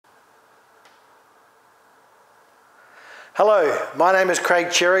Hello, my name is Craig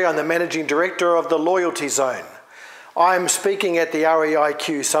Cherry. I'm the Managing Director of the Loyalty Zone. I'm speaking at the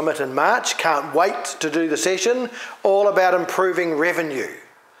REIQ Summit in March. Can't wait to do the session, all about improving revenue.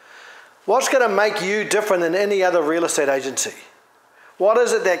 What's going to make you different than any other real estate agency? What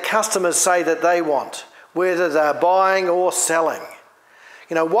is it that customers say that they want, whether they're buying or selling?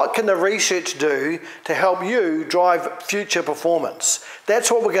 What can the research do to help you drive future performance?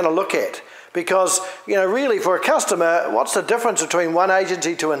 That's what we're going to look at. Because, really for a customer, what's the difference between one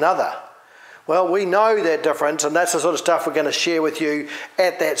agency to another? Well, we know that difference, and that's the sort of stuff we're going to share with you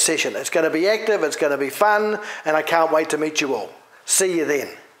at that session. It's going to be active, it's going to be fun, and I can't wait to meet you all. See you then.